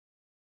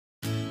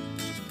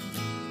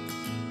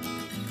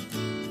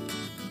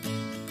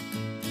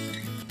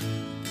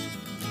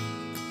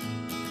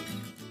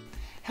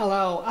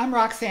Hello, I'm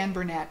Roxane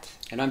Burnett.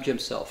 And I'm Jim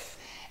Self.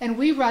 And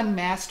we run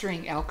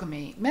Mastering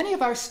Alchemy. Many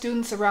of our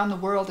students around the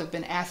world have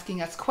been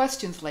asking us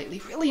questions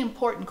lately, really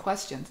important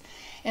questions,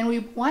 and we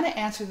want to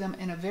answer them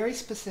in a very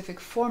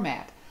specific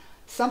format,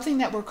 something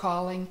that we're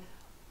calling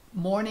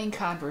morning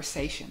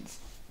conversations.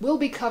 We'll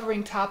be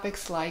covering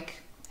topics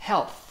like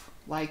health,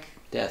 like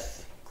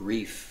death,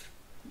 grief,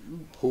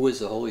 who is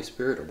the Holy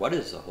Spirit, or what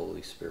is the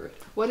Holy Spirit?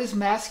 What is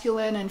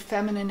masculine and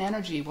feminine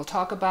energy? We'll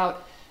talk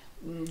about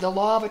the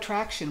law of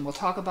attraction. We'll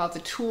talk about the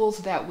tools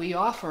that we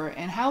offer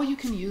and how you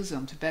can use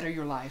them to better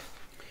your life.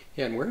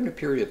 Yeah, and we're in a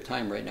period of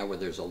time right now where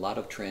there's a lot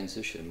of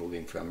transition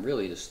moving from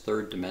really this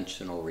third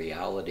dimensional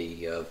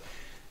reality of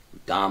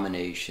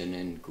domination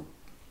and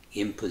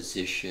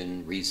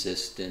imposition,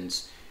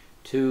 resistance,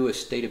 to a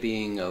state of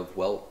being of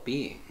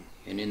well-being.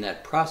 And in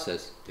that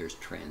process, there's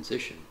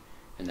transition.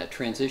 And that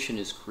transition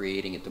is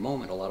creating at the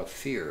moment a lot of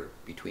fear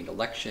between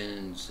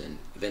elections and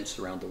events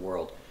around the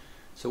world.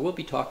 So we'll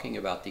be talking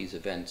about these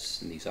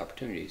events and these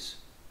opportunities.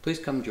 Please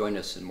come join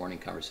us in Morning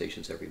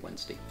Conversations every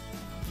Wednesday.